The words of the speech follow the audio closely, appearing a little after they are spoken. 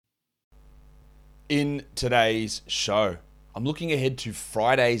In today's show, I'm looking ahead to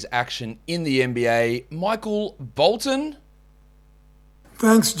Friday's action in the NBA. Michael Bolton.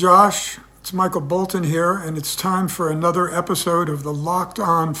 Thanks, Josh. It's Michael Bolton here, and it's time for another episode of the Locked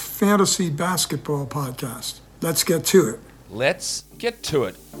On Fantasy Basketball Podcast. Let's get to it. Let's get to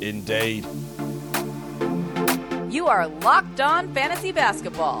it, indeed. You are Locked On Fantasy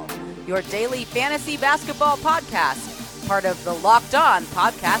Basketball, your daily fantasy basketball podcast, part of the Locked On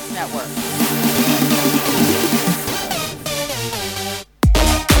Podcast Network.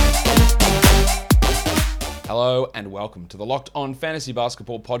 Hello and welcome to the Locked On Fantasy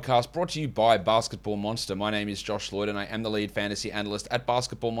Basketball Podcast, brought to you by Basketball Monster. My name is Josh Lloyd and I am the lead fantasy analyst at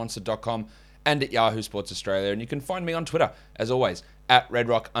basketballmonster.com and at Yahoo Sports Australia. And you can find me on Twitter, as always, at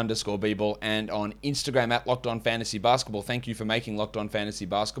redrock_bball and on Instagram at Locked On Fantasy Basketball. Thank you for making Locked On Fantasy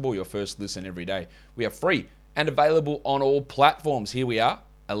Basketball your first listen every day. We are free and available on all platforms. Here we are,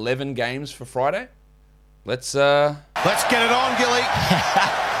 11 games for Friday. Let's get it on, Gilly.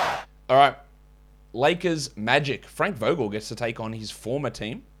 All right. Lakers Magic. Frank Vogel gets to take on his former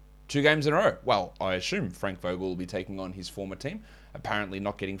team 2 games in a row. Well, I assume Frank Vogel will be taking on his former team. Apparently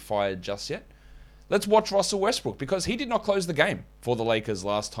not getting fired just yet. Let's watch Russell Westbrook because he did not close the game for the Lakers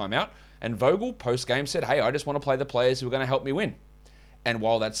last time out. And Vogel, post-game, said, hey, I just want to play the players who are going to help me win. And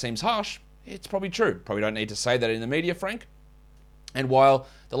while that seems harsh, it's probably true. Probably don't need to say that in the media, Frank. And while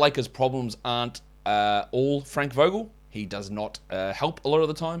the Lakers' problems aren't all Frank Vogel, he does not help a lot of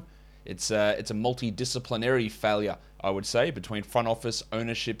the time. It's a multidisciplinary failure, I would say, between front office,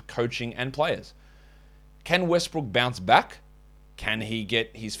 ownership, coaching, and players. Can Westbrook bounce back? Can he get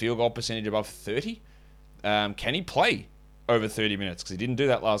his field goal percentage above 30? Can he play over 30 minutes? Because he didn't do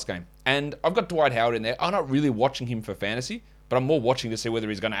that last game. And I've got Dwight Howard in there. I'm not really watching him for fantasy, but I'm more watching to see whether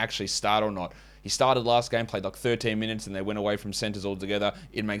he's going to actually start or not. He started last game, played like 13 minutes, and they went away from centers altogether.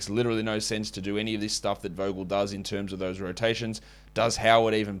 It makes literally no sense to do any of this stuff that Vogel does in terms of those rotations. Does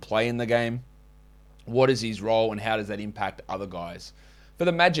Howard even play in the game? What is his role, and how does that impact other guys? For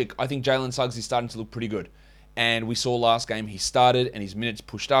the Magic, I think Jalen Suggs is starting to look pretty good. And we saw last game he started, and his minutes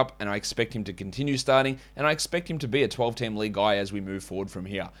pushed up, and I expect him to continue starting, and I expect him to be a 12-team league guy as we move forward from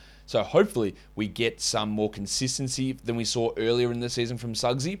here. So hopefully we get some more consistency than we saw earlier in the season from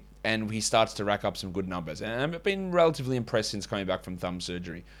Suggsy, and he starts to rack up some good numbers. And I've been relatively impressed since coming back from thumb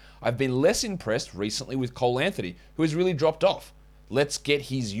surgery. I've been less impressed recently with Cole Anthony, who has really dropped off. Let's get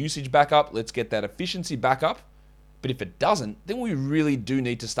his usage back up. Let's get that efficiency back up. But if it doesn't, then we really do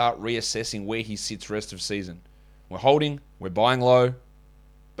need to start reassessing where he sits rest of season. We're holding, we're buying low,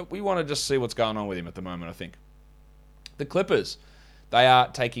 but we want to just see what's going on with him at the moment, I think. The Clippers. They are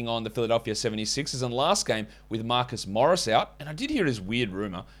taking on the Philadelphia 76ers, and last game with Marcus Morris out, and I did hear this weird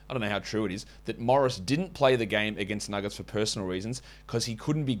rumor, I don't know how true it is, that Morris didn't play the game against Nuggets for personal reasons because he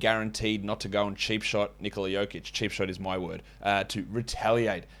couldn't be guaranteed not to go and cheap shot Nikola Jokic. Cheap shot is my word. To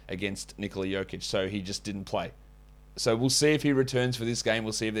retaliate against Nikola Jokic, so he just didn't play. So we'll see if he returns for this game.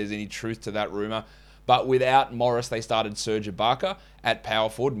 We'll see if there's any truth to that rumor. But without Morris, they started Serge Ibaka at power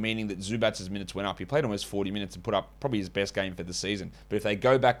forward, meaning that Zubac's minutes went up. He played almost 40 minutes and put up probably his best game for the season. But if they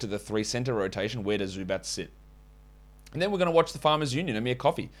go back to the 3-center rotation, where does Zubac sit? And then we're going to watch the Farmers Union, Amir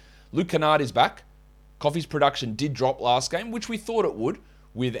Coffey. Luke Kennard is back. Coffey's production did drop last game, which we thought it would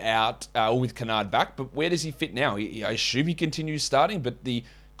with Kennard back. But where does he fit now? I assume he continues starting, but the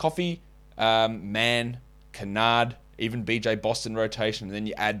Coffey, Mann, Kennard, even BJ Boston rotation, and then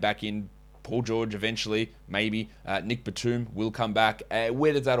you add back in Paul George eventually, maybe. Nick Batum will come back.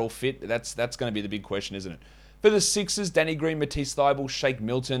 Where does that all fit? That's going to be the big question, isn't it? For the Sixers, Danny Green, Matisse Thybulle, Shake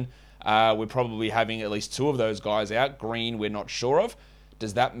Milton. We're probably having at least 2 of those guys out. Green, we're not sure of.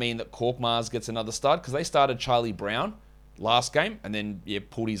 Does that mean that Korkmaz gets another start? Because they started Charlie Brown last game and then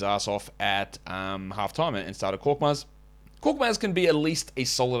pulled his ass off at halftime and started Korkmaz. Korkmaz can be at least a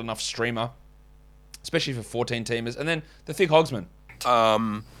solid enough streamer, especially for 14-teamers. And then the Thick Hogsman.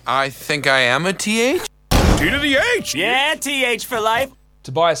 I think I am a TH? T to the H! Yeah, TH for life.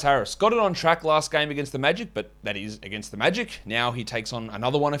 Tobias Harris got it on track last game against the Magic, but that is against the Magic. Now he takes on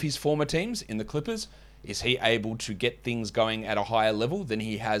another one of his former teams in the Clippers. Is he able to get things going at a higher level than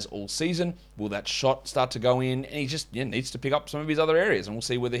he has all season? Will that shot start to go in? And he just needs to pick up some of his other areas, and we'll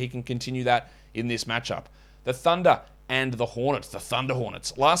see whether he can continue that in this matchup. The Thunder and the Hornets, the Thunder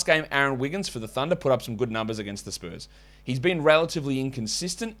Hornets. Last game, Aaron Wiggins for the Thunder put up some good numbers against the Spurs. He's been relatively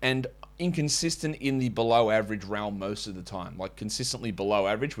inconsistent and inconsistent in the below average realm most of the time, like consistently below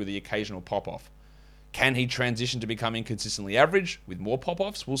average with the occasional pop-off. Can he transition to becoming consistently average with more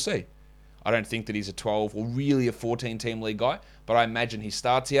pop-offs? We'll see. I don't think that he's a 12 or really a 14-team league guy, but I imagine he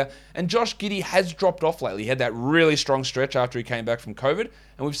starts here. And Josh Giddey has dropped off lately. He had that really strong stretch after he came back from COVID,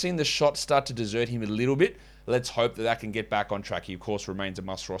 and we've seen the shot start to desert him a little bit. Let's hope that can get back on track. He, of course, remains a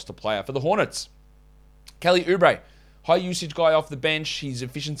must-roster player for the Hornets. Kelly Oubre, high-usage guy off the bench. His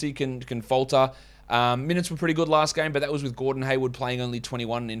efficiency can falter. Minutes were pretty good last game, but that was with Gordon Hayward playing only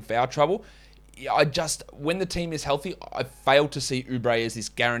 21 and in foul trouble. When the team is healthy, I fail to see Oubre as this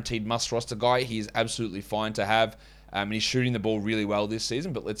guaranteed must-roster guy. He is absolutely fine to have, and he's shooting the ball really well this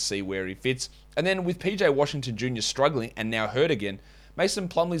season, but let's see where he fits. And then with PJ Washington Jr. struggling and now hurt again, Mason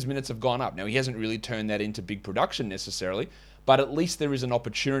Plumlee's minutes have gone up. Now, he hasn't really turned that into big production necessarily, but at least there is an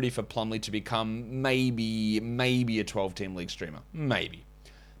opportunity for Plumlee to become maybe a 12-team league streamer. Maybe.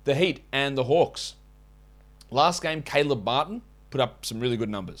 The Heat and the Hawks. Last game, Caleb Martin put up some really good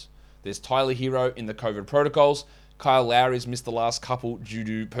numbers. There's Tyler Hero in the COVID protocols. Kyle Lowry's missed the last couple due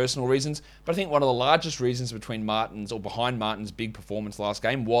to personal reasons. But I think one of the largest reasons behind Martin's big performance last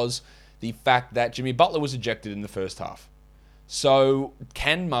game was the fact that Jimmy Butler was ejected in the first half. So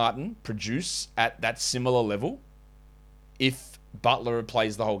can Martin produce at that similar level if Butler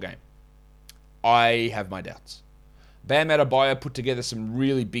plays the whole game? I have my doubts. Bam Adebayo put together some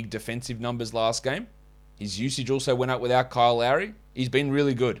really big defensive numbers last game. His usage also went up without Kyle Lowry. He's been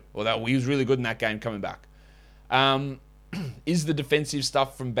really good. Although he was really good in that game coming back. Is the defensive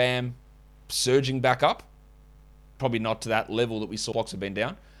stuff from Bam surging back up? Probably not to that level that we saw. Blocks have been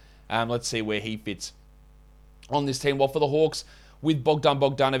down. Let's see where he fits on this team. Well, for the Hawks, with Bogdan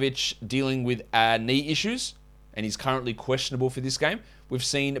Bogdanovic dealing with knee issues, and he's currently questionable for this game, we've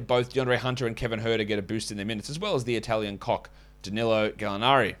seen both DeAndre Hunter and Kevin Huerter get a boost in their minutes, as well as the Italian cock, Danilo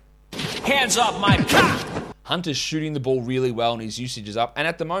Gallinari. Hands off my cock! Hunter's shooting the ball really well and his usage is up. And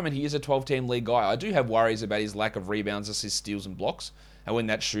at the moment, he is a 12-team league guy. I do have worries about his lack of rebounds, assists, steals, and blocks. And when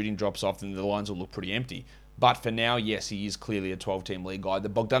that shooting drops off, then the lines will look pretty empty. But for now, yes, he is clearly a 12-team league guy. The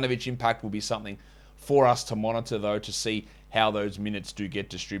Bogdanovic impact will be something for us to monitor, though, to see how those minutes do get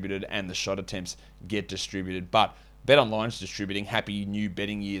distributed and the shot attempts get distributed. But BetOnline's distributing Happy New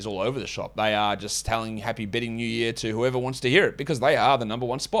Betting Years all over the shop. They are just telling Happy Betting New Year to whoever wants to hear it because they are the number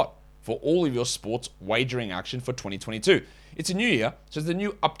one spot for all of your sports wagering action for 2022. It's a new year, so it's the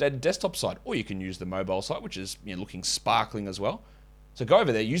new updated desktop site, or you can use the mobile site, which is looking sparkling as well. So go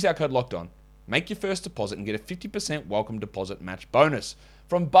over there, use our code LOCKEDON, make your first deposit, and get a 50% welcome deposit match bonus.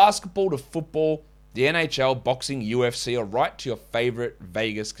 From basketball to football, the NHL, boxing, UFC, or right to your favorite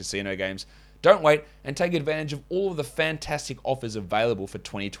Vegas casino games. Don't wait and take advantage of all of the fantastic offers available for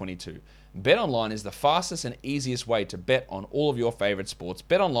 2022. BetOnline is the fastest and easiest way to bet on all of your favorite sports.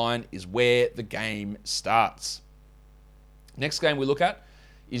 BetOnline is where the game starts. Next game we look at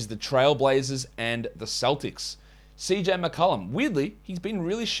is the Trailblazers and the Celtics. CJ McCollum, weirdly, he's been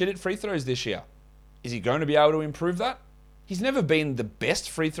really shit at free throws this year. Is he going to be able to improve that? He's never been the best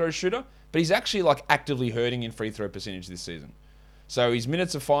free throw shooter, but he's actually actively hurting in free throw percentage this season. So his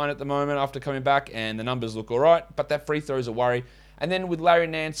minutes are fine at the moment after coming back, and the numbers look all right, but that free throw is a worry. And then with Larry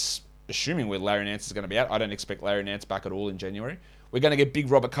Nance, assuming where Larry Nance is going to be at, I don't expect Larry Nance back at all in January. We're going to get big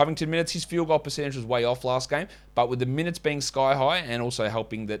Robert Covington minutes. His field goal percentage was way off last game, but with the minutes being sky high and also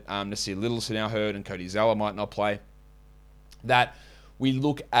helping that Nasir Little's now hurt and Cody Zeller might not play, that we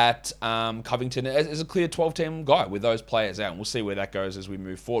look at Covington as a clear 12-team guy with those players out, and we'll see where that goes as we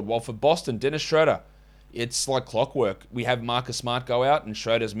move forward. While for Boston, Dennis Schroeder, it's like clockwork. We have Marcus Smart go out and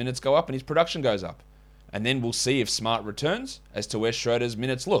Schroeder's minutes go up and his production goes up. And then we'll see if Smart returns as to where Schroeder's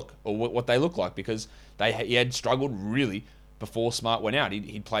minutes look or what they look like, because he had struggled really before Smart went out.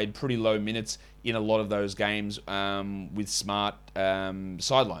 He played pretty low minutes in a lot of those games with Smart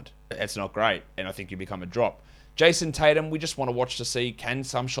sidelined. That's not great, and I think you become a drop. Jason Tatum, we just want to watch to see can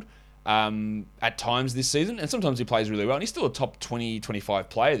some shot at times this season, and sometimes he plays really well, and he's still a top 20, 25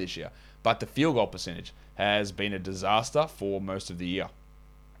 player this year, but the field goal percentage has been a disaster for most of the year.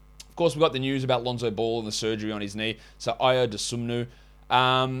 Of course, we've got the news about Lonzo Ball and the surgery on his knee. So Ayo Dosunmu,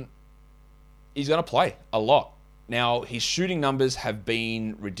 he's going to play a lot. Now, his shooting numbers have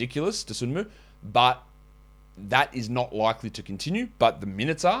been ridiculous, Dosunmu, but that is not likely to continue. But the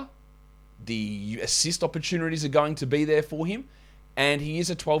minutes are. The assist opportunities are going to be there for him. And he is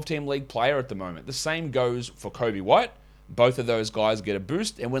a 12-team league player at the moment. The same goes for Kobe White. Both of those guys get a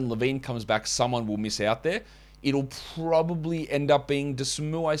boost. And when Levine comes back, someone will miss out there. It'll probably end up being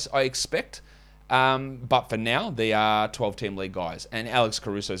Dosunmu, I expect. But for now, they are 12-team league guys. And Alex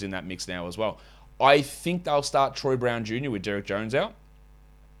Caruso's in that mix now as well. I think they'll start Troy Brown Jr. with Derek Jones out.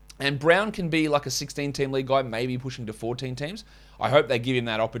 And Brown can be like a 16-team league guy, maybe pushing to 14 teams. I hope they give him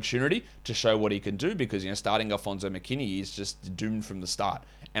that opportunity to show what he can do because, starting Alfonso McKinney is just doomed from the start.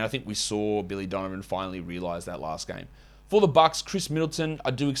 And I think we saw Billy Donovan finally realize that last game. For the Bucks, Chris Middleton,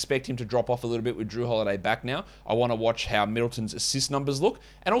 I do expect him to drop off a little bit with Drew Holiday back now. I want to watch how Middleton's assist numbers look,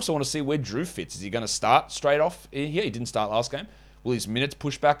 and also want to see where Drew fits. Is he going to start straight off here? He didn't start last game. Will his minutes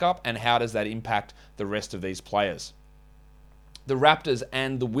push back up, and how does that impact the rest of these players? The Raptors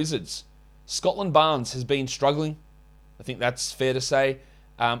and the Wizards. Scotland Barnes has been struggling. I think that's fair to say.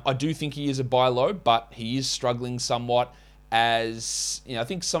 I do think he is a buy low, but he is struggling somewhat. As I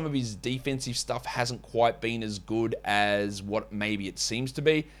think some of his defensive stuff hasn't quite been as good as what maybe it seems to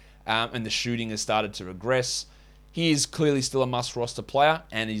be, and the shooting has started to regress. He is clearly still a must-roster player,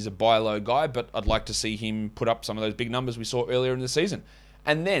 and he's a buy-low guy, but I'd like to see him put up some of those big numbers we saw earlier in the season.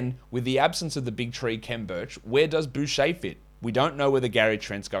 And then, with the absence of the big tree, Kem Birch, where does Boucher fit? We don't know whether Gary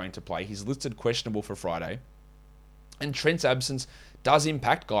Trent's going to play. He's listed questionable for Friday. And Trent's absence does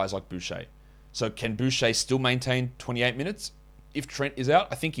impact guys like Boucher. So can Boucher still maintain 28 minutes if Trent is out?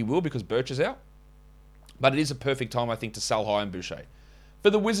 I think he will because Birch is out. But it is a perfect time, I think, to sell high on Boucher. For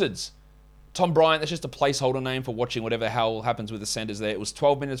the Wizards, Tom Bryant, that's just a placeholder name for watching whatever hell happens with the centers there. It was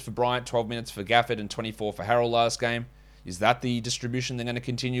 12 minutes for Bryant, 12 minutes for Gafford, and 24 for Harrell last game. Is that the distribution they're going to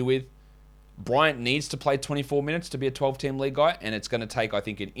continue with? Bryant needs to play 24 minutes to be a 12-team league guy, and it's going to take, I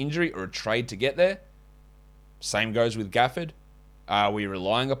think, an injury or a trade to get there. Same goes with Gafford. Are we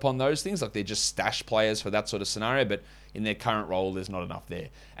relying upon those things? Like they're just stash players for that sort of scenario, but in their current role, there's not enough there.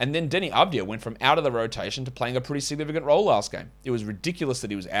 And then Denny Avdia went from out of the rotation to playing a pretty significant role last game. It was ridiculous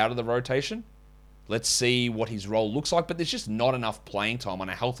that he was out of the rotation. Let's see what his role looks like, but there's just not enough playing time on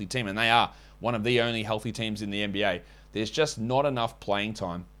a healthy team, and they are one of the only healthy teams in the NBA. There's just not enough playing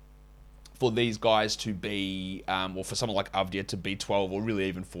time for these guys to be, or for someone like Avdia to be 12 or really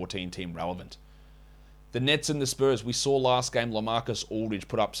even 14 team relevant. The Nets and the Spurs, we saw last game LaMarcus Aldridge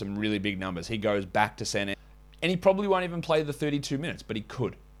put up some really big numbers. He goes back to San Antonio, and he probably won't even play the 32 minutes, but he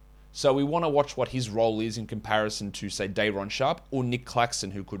could. So we want to watch what his role is in comparison to, say, Day'Ron Sharpe or Nick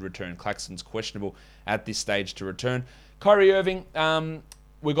Claxton, who could return. Claxton's questionable at this stage to return. Kyrie Irving,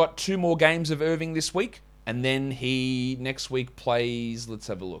 we've got 2 more games of Irving this week, and then he next week plays, let's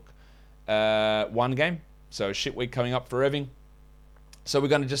have a look, 1 game. So a shit week coming up for Irving. So we're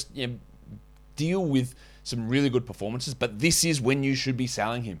going to just deal with some really good performances, but this is when you should be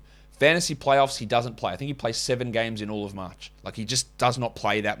selling him. Fantasy playoffs, he doesn't play. I think he plays 7 games in all of March. Like, he just does not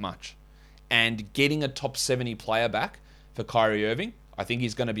play that much. And getting a top 70 player back for Kyrie Irving, I think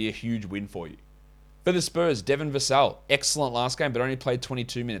is going to be a huge win for you. For the Spurs, Devin Vassell, excellent last game, but only played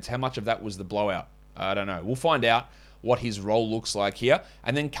 22 minutes. How much of that was the blowout? I don't know. We'll find out what his role looks like here.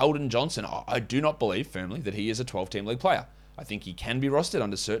 And then Keldon Johnson, I do not believe firmly that he is a 12-team league player. I think he can be rostered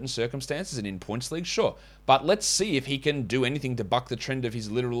under certain circumstances and in points leagues, sure. But let's see if he can do anything to buck the trend of his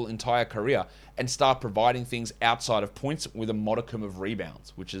literal entire career and start providing things outside of points with a modicum of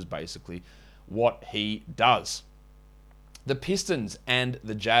rebounds, which is basically what he does. The Pistons and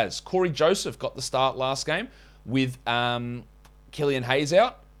the Jazz. Corey Joseph got the start last game with Killian Hayes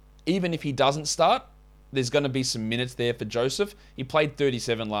out. Even if he doesn't start, there's going to be some minutes there for Joseph. He played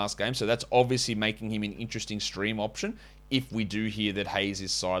 37 last game, so that's obviously making him an interesting stream option if we do hear that Hayes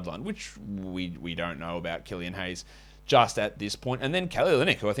is sidelined, which we don't know about Killian Hayes just at this point. And then Kelly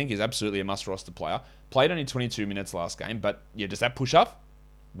Olynyk, who I think is absolutely a must-roster player, played only 22 minutes last game, but yeah, does that push up?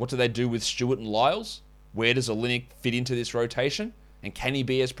 What do they do with Stewart and Lyles? Where does Olynyk fit into this rotation? And can he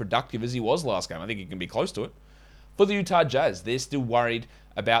be as productive as he was last game? I think he can be close to it. For the Utah Jazz, they're still worried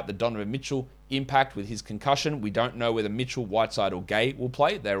about the Donovan Mitchell impact with his concussion. We don't know whether Mitchell, Whiteside, or Gay will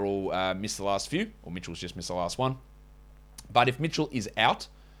play. They're all missed the last few, or Mitchell's just missed the last one. But if Mitchell is out,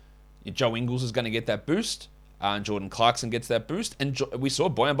 Joe Ingles is going to get that boost. Jordan Clarkson gets that boost. And we saw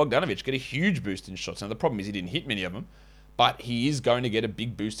Bojan Bogdanovic get a huge boost in shots. Now, the problem is he didn't hit many of them. But he is going to get a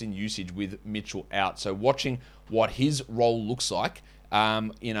big boost in usage with Mitchell out. So watching what his role looks like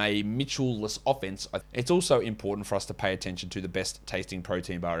in a Mitchell-less offense, it's also important for us to pay attention to the best tasting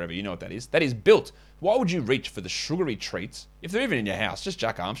protein bar ever. You know what that is? That is Built. Why would you reach for the sugary treats? If they're even in your house, just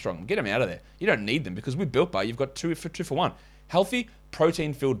Jack Armstrong. Get them out of there. You don't need them because with Built Bar, you've got two for one. Healthy,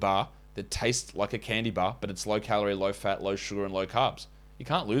 protein-filled bar that tastes like a candy bar, but it's low calorie, low fat, low sugar, and low carbs. You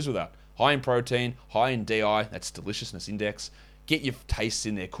can't lose with that. High in protein, high in DI, that's deliciousness index. Get your tastes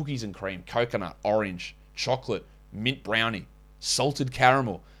in there. Cookies and cream, coconut, orange, chocolate, mint brownie, salted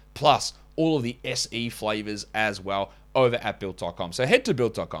caramel, plus all of the SE flavors as well over at Built.com. So head to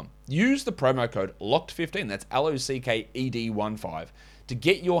Built.com. Use the promo code LOCKED15, that's LOCKED15, to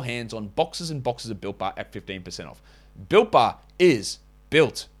get your hands on boxes and boxes of Built Bar at 15% off. Built Bar is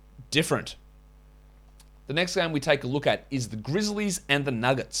built different. The next game we take a look at is the Grizzlies and the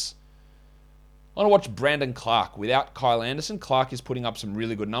Nuggets. I want to watch Brandon Clark. Without Kyle Anderson, Clark is putting up some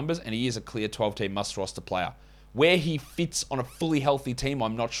really good numbers, and he is a clear 12-team must-roster player. Where he fits on a fully healthy team,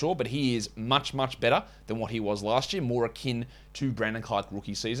 I'm not sure, but he is much, much better than what he was last year, more akin to Brandon Clark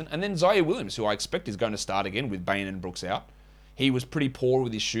rookie season. And then Zaire Williams, who I expect is going to start again with Bain and Brooks out. He was pretty poor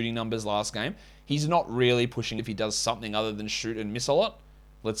with his shooting numbers last game. He's not really pushing if he does something other than shoot and miss a lot.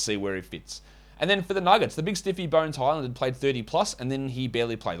 Let's see where he fits. And then for the Nuggets, the big stiffy Bones Highland had played 30 plus, and then he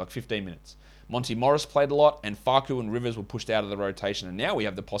barely played, like 15 minutes. Monty Morris played a lot, and Faku and Rivers were pushed out of the rotation, and now we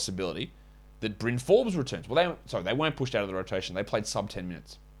have the possibility that Bryn Forbes returns. Well, they weren't pushed out of the rotation. They played sub 10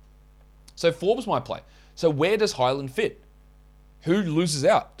 minutes. So Forbes might play. So where does Highland fit? Who loses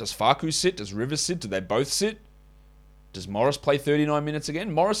out? Does Faku sit? Does Rivers sit? Do they both sit? Does Morris play 39 minutes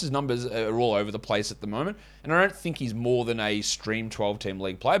again? Morris's numbers are all over the place at the moment, and I don't think he's more than a stream 12-team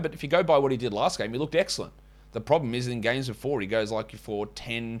league player, but if you go by what he did last game, he looked excellent. The problem is in games before, he goes like for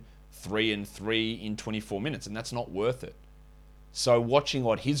 10, 3, and 3 in 24 minutes, and that's not worth it. So watching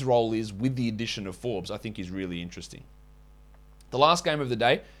what his role is with the addition of Forbes, I think is really interesting. The last game of the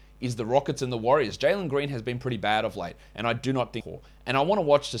day is the Rockets and the Warriors. Jalen Green has been pretty bad of late, and I do not think... And I want to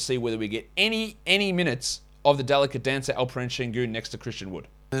watch to see whether we get any minutes of the delicate dancer Alperen Şengün next to Christian Wood.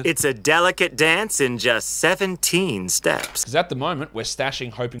 It's a delicate dance in just 17 steps. Because at the moment, we're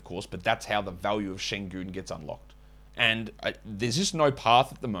stashing Hope in course, but that's how the value of Şengün gets unlocked. And there's just no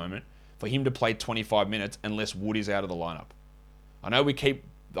path at the moment for him to play 25 minutes unless Wood is out of the lineup. I know we keep...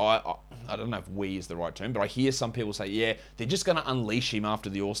 I don't know if we is the right term, but I hear some people say, yeah, they're just going to unleash him after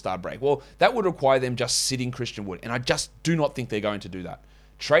the All-Star break. Well, that would require them just sitting Christian Wood, and I just do not think they're going to do that.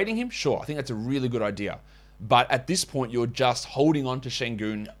 Trading him, sure, I think that's a really good idea. But at this point, you're just holding on to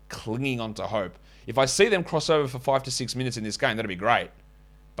Şengün, clinging on to hope. If I see them cross over for 5 to 6 minutes in this game, that'd be great.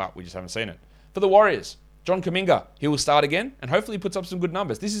 But we just haven't seen it. For the Warriors, John Kuminga, he will start again, and hopefully he puts up some good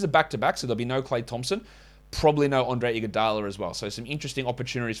numbers. This is a back-to-back, so there'll be no Klay Thompson. Probably no Andre Iguodala as well. So some interesting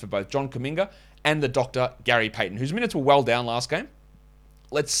opportunities for both John Kuminga and the doctor, Gary Payton, whose minutes were well down last game.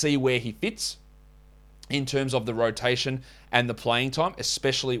 Let's see where he fits in terms of the rotation and the playing time,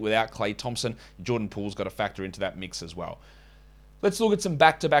 especially without Klay Thompson. Jordan Poole's got to factor into that mix as well. Let's look at some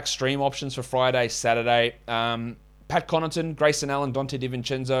back-to-back stream options for Friday, Saturday. Pat Connaughton, Grayson Allen, Dante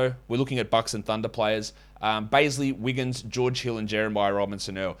DiVincenzo. We're looking at Bucks and Thunder players. Baisley, Wiggins, George Hill, and Jeremiah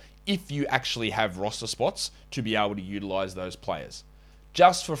Robinson-Earl, if you actually have roster spots to be able to utilize those players.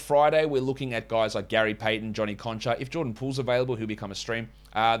 Just for Friday, we're looking at guys like Gary Payton, Johnny Konchar. If Jordan Poole's available, he'll become a stream.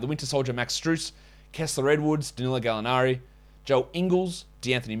 The Winter Soldier, Max Strus, Kessler Edwards, Danilo Gallinari, Joe Ingles,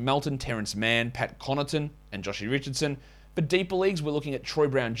 DeAnthony Melton, Terrence Mann, Pat Connaughton, and Joshie Richardson. For deeper leagues, we're looking at Troy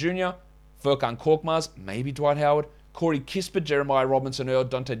Brown Jr., Furkan Korkmaz, maybe Dwight Howard, Corey Kispert, Jeremiah Robinson-Earl,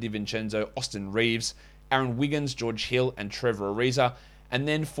 Dante DiVincenzo, Austin Reeves, Aaron Wiggins, George Hill, and Trevor Ariza. And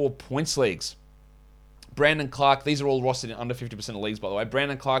then for points leagues, Brandon Clark, these are all rostered in under 50% of leagues, by the way.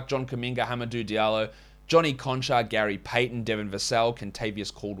 Brandon Clark, John Kuminga, Hamidou Diallo, Johnny Konchar, Gary Payton, Devin Vassell,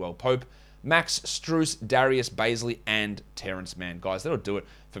 Kentavious Caldwell-Pope, Max Strus, Darius Baisley, and Terrence Mann. Guys, that'll do it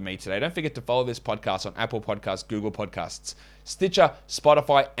for me today. Don't forget to follow this podcast on Apple Podcasts, Google Podcasts, Stitcher,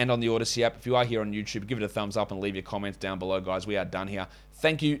 Spotify, and on the Odyssey app. If you are here on YouTube, give it a thumbs up and leave your comments down below, guys. We are done here.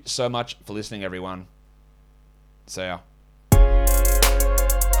 Thank you so much for listening, everyone. See ya.